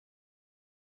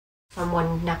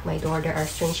Someone knocked my door. There are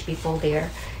strange people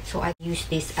there. So I use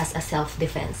this as a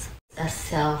self-defense. A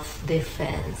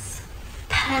self-defense.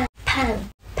 Pan, pan,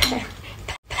 pan,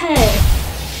 pan.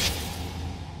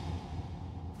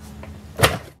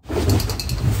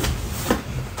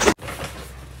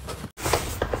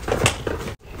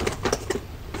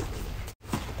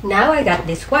 Now I got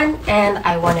this one and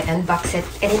I want to unbox it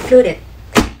and include it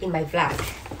in my vlog.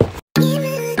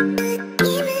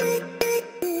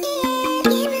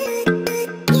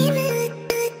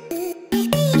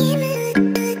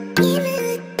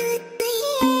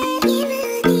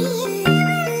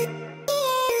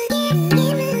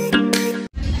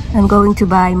 I'm going to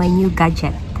buy my new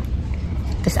gadget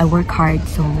because I work hard,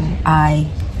 so I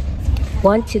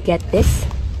want to get this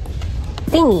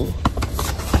thingy.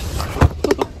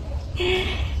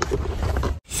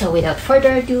 So without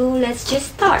further ado, let's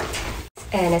just start.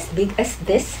 And as big as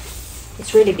this,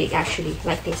 it's really big actually,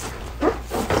 like this.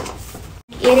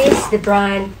 It is the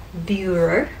brand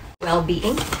Beurer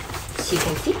Wellbeing, as you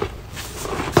can see.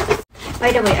 By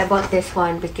the way, I bought this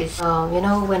one because, you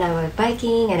know, when I was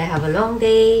biking and I have a long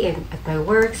day and at my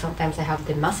work, sometimes I have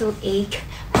the muscle ache,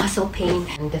 muscle pain,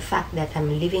 and the fact that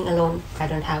I'm living alone, I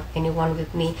don't have anyone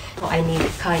with me. So I need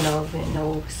kind of, you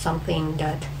know, something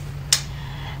that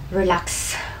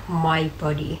relax my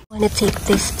body. I want to take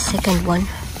this second one.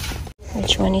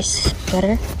 Which one is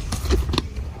better?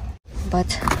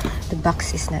 But the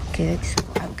box is not good, so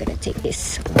I'm gonna take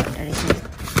this one that is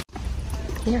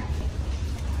here.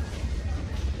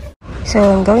 So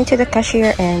I'm going to the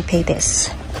cashier and pay this.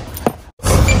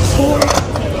 Here.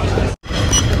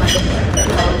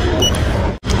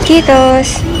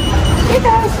 Kitos!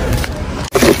 Kitos!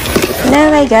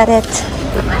 Now I got it.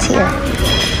 It's here.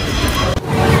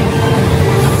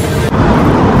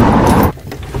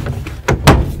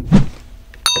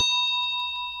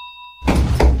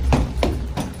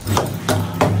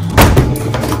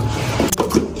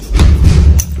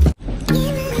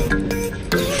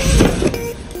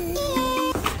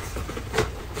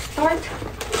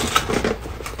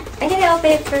 I'm gonna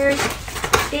open it first.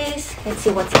 This, let's see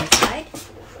what's inside.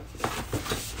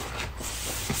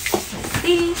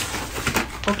 This,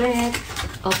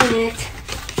 open it,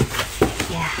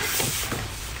 yeah.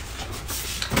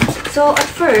 So at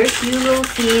first you will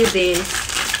see this.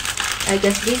 I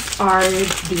guess these are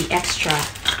the extra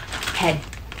head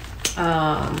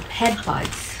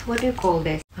pods. What do you call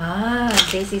this?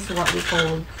 This is what we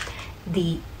call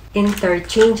the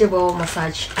interchangeable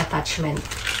massage attachment.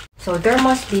 So there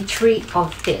must be 3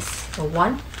 of this. So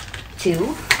 1,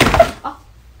 2. Oh,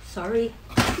 sorry.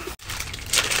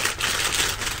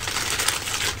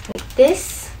 Like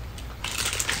this.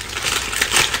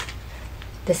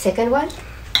 The second one.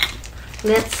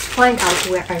 Let's find out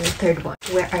where are the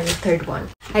third one.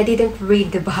 I didn't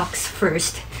read the box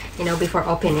first, you know, before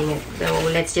opening it. So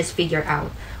let's just figure out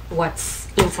what's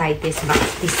inside this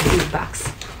box, this big box.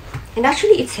 And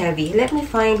actually it's heavy. Let me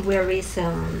find where is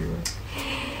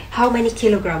how many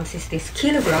kilograms is this?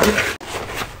 Kilogram.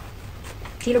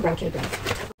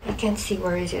 I can't see,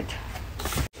 where is it?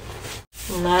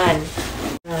 None.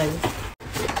 I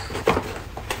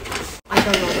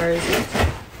don't know where is it.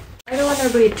 I don't want to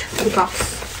read the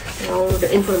box, you know,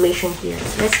 the information here.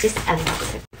 Let's just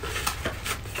unbox it.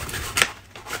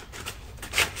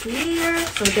 Here,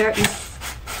 so there is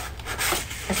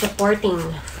a supporting,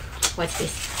 what's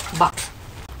this? Box.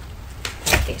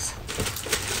 Like this.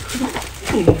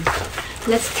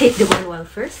 Let's take the manual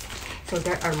first. So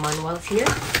there are manuals here.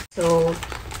 So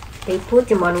they put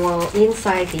the manual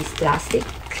inside this plastic.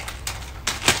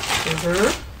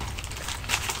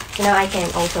 Now I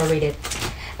can also read it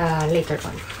later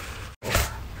on.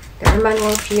 There are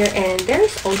manuals here, and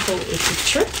there's also a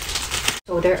picture.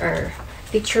 So there are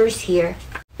pictures here.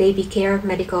 Baby care,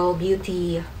 medical,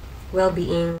 beauty,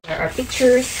 well-being. There are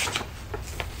pictures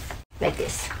like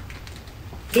this.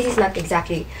 This is not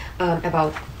exactly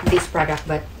about this product,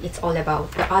 but it's all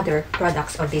about the other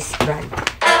products of this brand.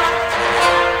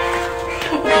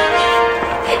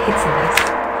 It's nice.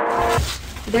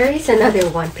 There is another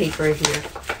one paper here.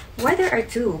 Why there are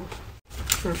 2?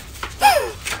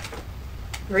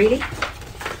 Really?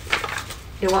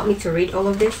 You want me to read all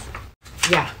of this?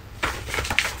 Yeah.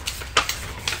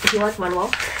 If you want manual,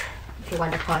 if you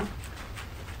want a con,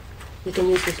 you can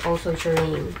use this also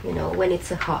during, you know, when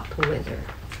it's a hot weather.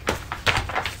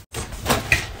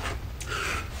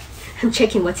 I'm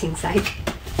checking what's inside.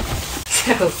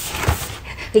 So,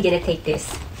 we're gonna take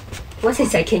this. What's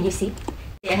inside, can you see?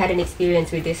 I had an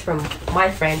experience with this from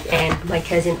my friend, and my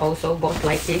cousin also both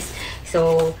like this.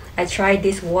 So, I tried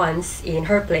this once in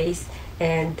her place,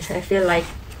 and I feel like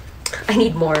I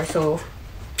need more, so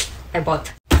I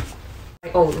bought.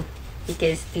 my own,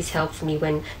 because this helps me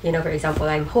when, you know, for example,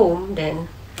 I'm home, then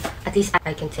at least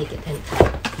I can take it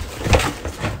anytime.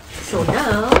 So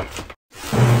now,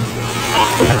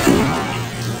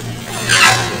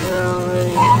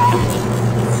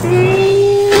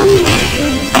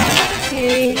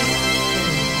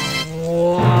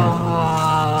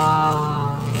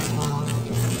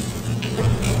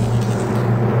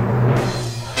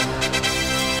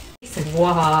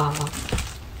 wow.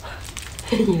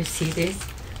 You see this?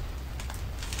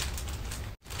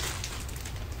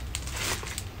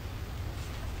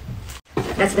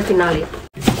 That's the finale.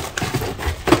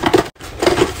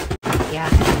 Yeah.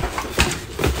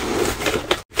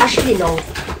 Actually, no.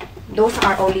 Those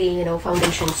are only, you know,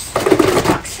 foundations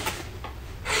box.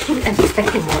 I'm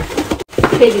expecting more.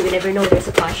 Maybe we never know, there's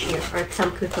a flash here or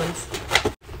some coupons.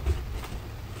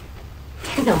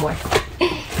 No more.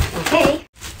 Okay.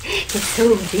 It's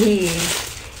so big.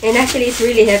 And actually it's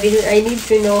really heavy. I need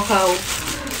to know how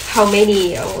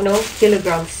many, you know,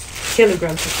 kilograms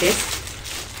of this.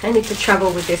 I need to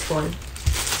travel with this one.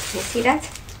 You see that?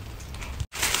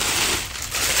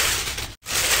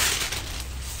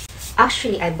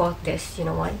 Actually, I bought this, you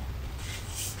know what?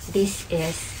 This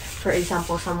is, for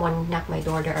example, someone knocked my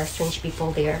door, there are strange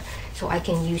people there, so I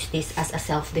can use this as a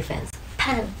self-defense.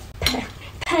 Pam, pam,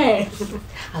 pam.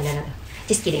 Oh, no,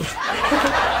 just kidding.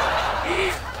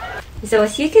 So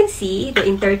as you can see, the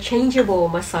interchangeable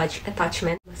massage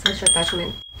attachment.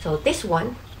 So this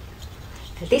one,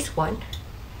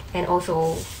 and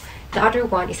also the other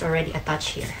one is already attached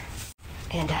here.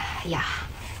 And yeah,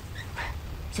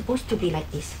 it's supposed to be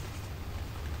like this.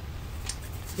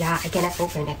 Yeah, I cannot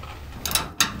open it.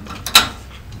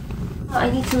 Oh,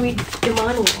 I need to read the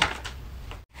manual.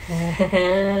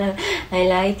 I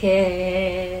like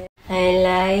it. I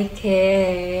like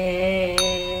it.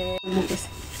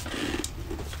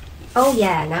 Oh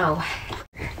yeah, now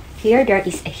here there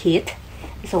is a heat.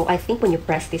 So I think when you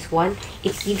press this one,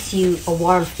 it gives you a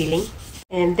warm feeling.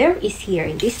 And there is here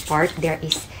in this part, there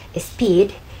is a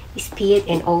speed,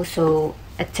 and also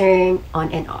a turn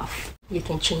on and off. You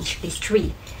can change these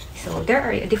three. So there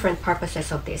are different purposes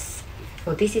of this.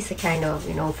 So this is a kind of,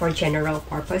 you know, for general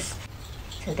purpose.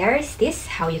 So there is this,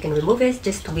 how you can remove it,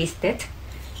 just twist it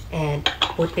and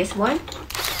put this one.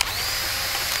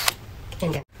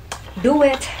 And then do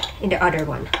it in the other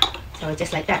one. So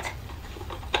just like that.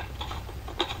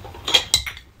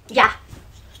 Yeah.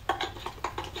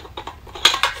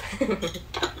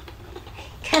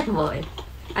 Come on.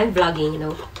 I'm vlogging, you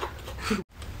know.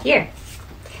 Here.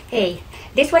 Hey,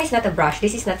 this one is not a brush.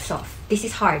 This is not soft. This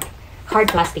is hard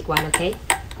plastic one, okay?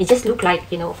 It just look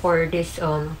like, you know, for this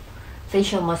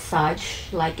facial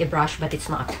massage, like a brush, but it's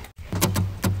not.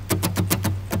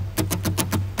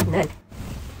 None.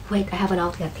 Wait, I have an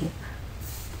outlet here.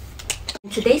 In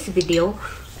today's video,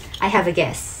 I have a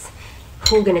guess.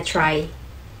 Who's gonna try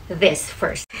this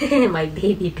first? My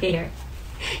baby bear.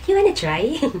 You wanna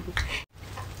try?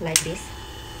 Like this.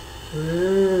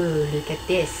 Ooh, look at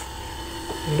this.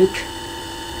 Look.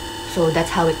 So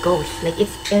that's how it goes. Like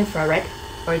it's infrared,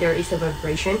 or there is a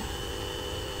vibration.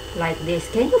 Like this.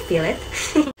 Can you feel it?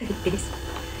 Like this.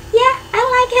 Yeah, I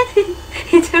like it.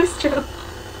 It's so strong.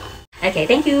 Okay,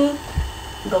 thank you.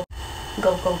 Go.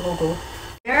 Go, go, go, go.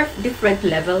 There are different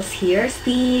levels here.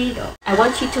 Speed. I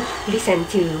want you to listen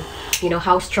to, you know,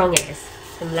 how strong it is.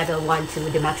 From level 1 to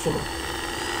the maximum.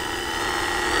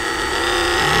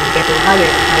 Getting higher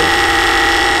and higher.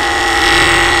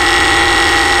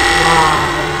 Wow.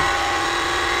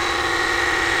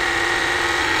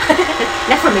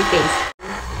 Not from my face.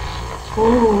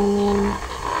 Ooh.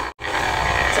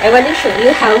 So I want to show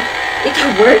you how it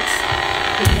works.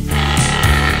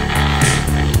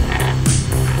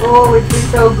 Oh, it feels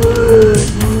so good.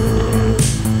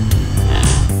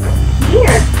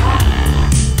 Here.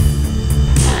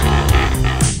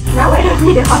 Now I don't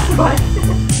need a hot spot.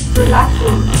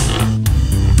 Relaxing.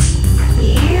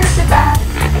 Here's the back. I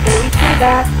can reach my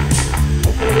back. I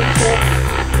can reach it.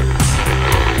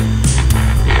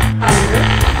 Under.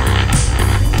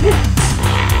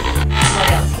 What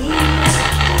else? Here.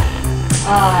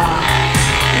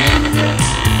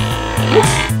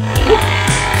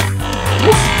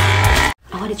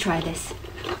 I want to try this.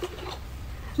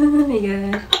 Oh my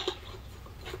god.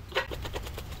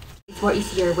 It's more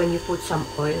easier when you put some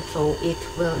oil, so it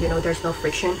will, you know, there's no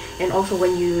friction. And also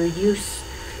when you use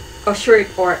a shirt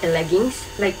or a leggings,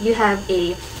 like you have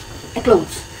a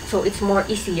clothes, so it's more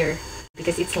easier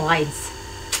because it slides.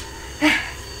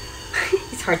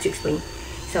 It's hard to explain.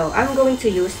 So I'm going to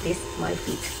use this my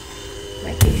feet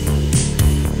like this.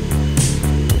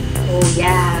 Oh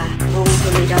yeah, I'm going to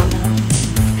lay down now.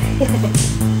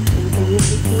 can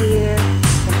use it here,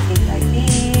 something like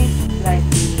this,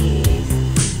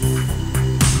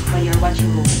 while you're watching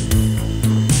movie.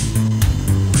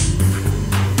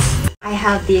 I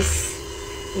have this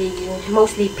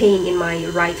mostly pain in my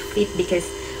right feet because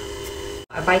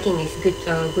biking is good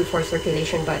for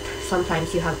circulation, but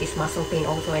sometimes you have this muscle pain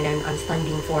also, and I'm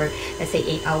standing for, let's say,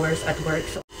 8 hours at work.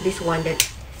 So this one that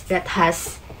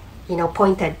has, you know,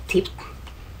 pointed tip,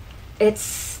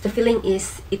 the feeling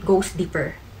is it goes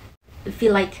deeper. You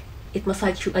feel like it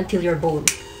massages you until your bone.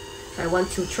 So I want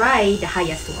to try the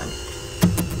highest one.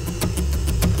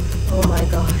 Oh my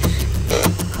gosh.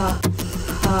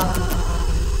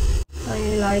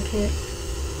 I like it.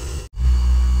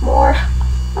 More.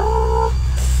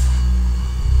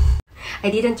 I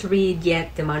didn't read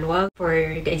yet the manual for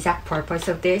the exact purpose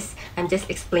of this. I'm just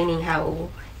explaining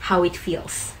how it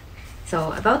feels.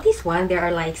 So about this one, there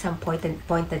are like some pointed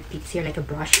tips here, like a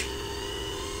brush.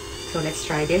 So let's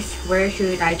try this. Where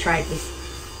should I try this?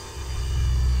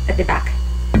 At the back.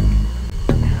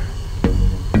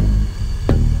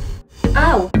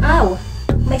 Ow! Ow!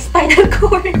 My spinal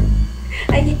cord!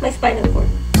 I hit my spinal cord.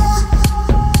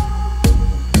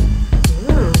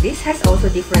 This has also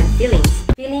different feelings.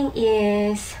 Feeling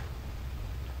is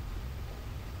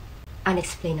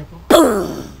unexplainable.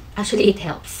 Actually, it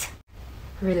helps.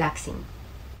 Relaxing.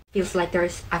 Feels like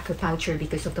there's acupuncture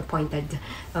because of the pointed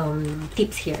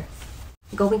tips here.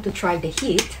 Going to try the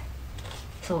heat.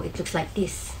 So it looks like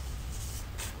this.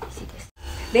 See this?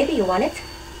 Baby, you want it?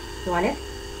 You want it?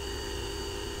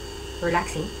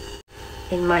 Relaxing.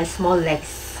 In my small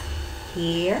legs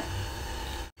here.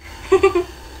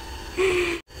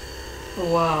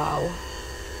 Wow.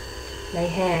 My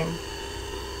hand.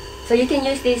 So you can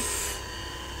use this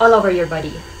all over your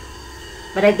body,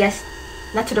 but I guess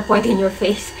not to the point in your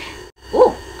face.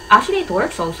 Oh, actually it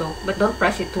works also, but don't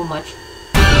press it too much.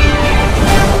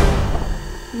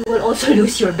 You will also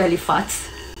lose your belly fats.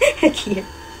 Here.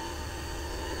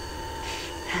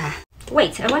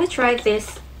 Wait, I want to try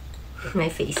this on my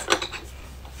face.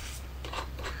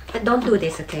 But don't do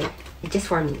this, okay? It's just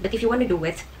for me. But if you want to do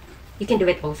it, you can do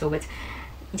it also, but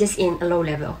just in a low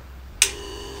level.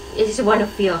 I just want to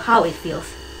feel how it feels.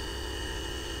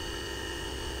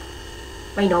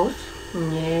 My nose.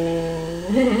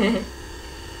 Yeah.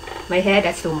 My head,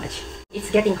 that's too much.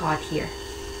 It's getting hot here.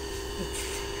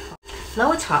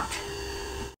 Now it's hot.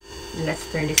 Let's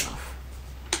turn this off.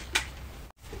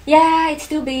 Yeah, it's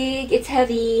too big. It's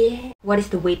heavy. What is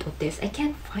the weight of this? I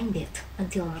can't find it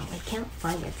until now. I can't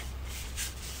find it.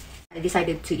 I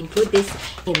decided to include this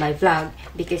in my vlog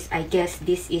because I guess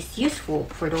this is useful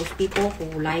for those people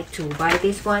who like to buy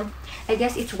this one. I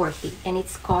guess it's worth it, and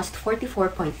it's cost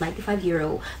 44.95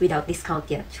 euro without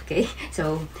discount yet, okay?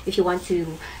 So if you want to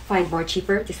find more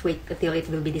cheaper, just wait until it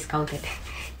will be discounted.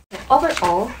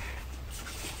 Overall,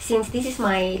 since this is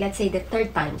my, let's say, the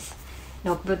third times,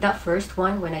 no, but that first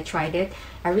one when I tried it,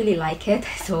 I really like it,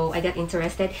 so I got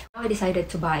interested. Now I decided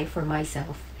to buy for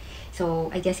myself.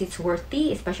 So I guess it's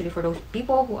worthy, especially for those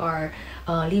people who are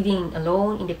living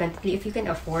alone independently. If you can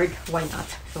afford, why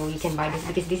not? So you can buy this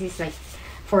because this is like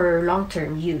for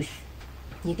long-term use.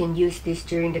 You can use this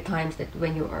during the times that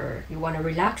when you want to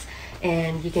relax,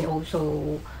 and you can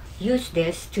also use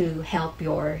this to help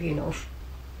your, you know,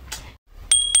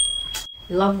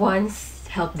 loved ones,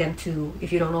 help them to,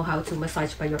 if you don't know how to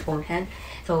massage by your own hand.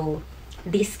 So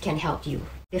this can help you.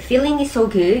 The feeling is so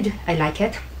good. I like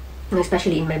it.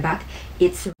 Especially in my back,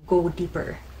 it's go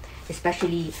deeper.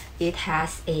 Especially it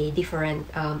has a different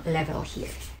level here.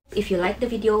 If you like the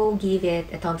video, give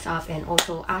it a thumbs up, and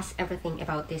also ask everything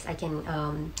about this. I can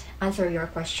answer your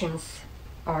questions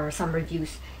or some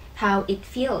reviews, how it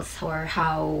feels or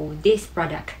how this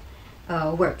product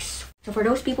works. So for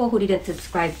those people who didn't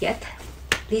subscribe yet,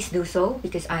 please do so,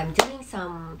 because I'm doing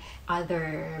some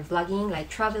other vlogging like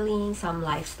traveling, some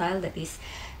lifestyle that is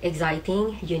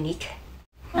exciting, unique.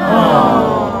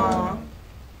 Aww.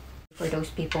 For those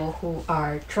people who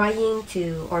are trying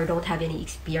to or don't have any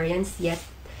experience yet,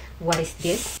 what is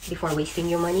this, before wasting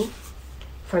your money,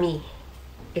 for me,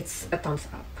 it's a thumbs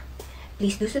up.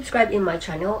 Please do subscribe in my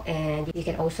channel, and you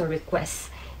can also request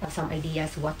some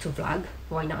ideas what to vlog.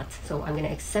 Why not? So I'm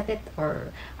gonna accept it,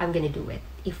 or I'm gonna do it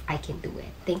if I can do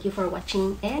it. Thank you for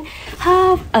watching, and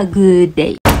have a good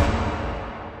day.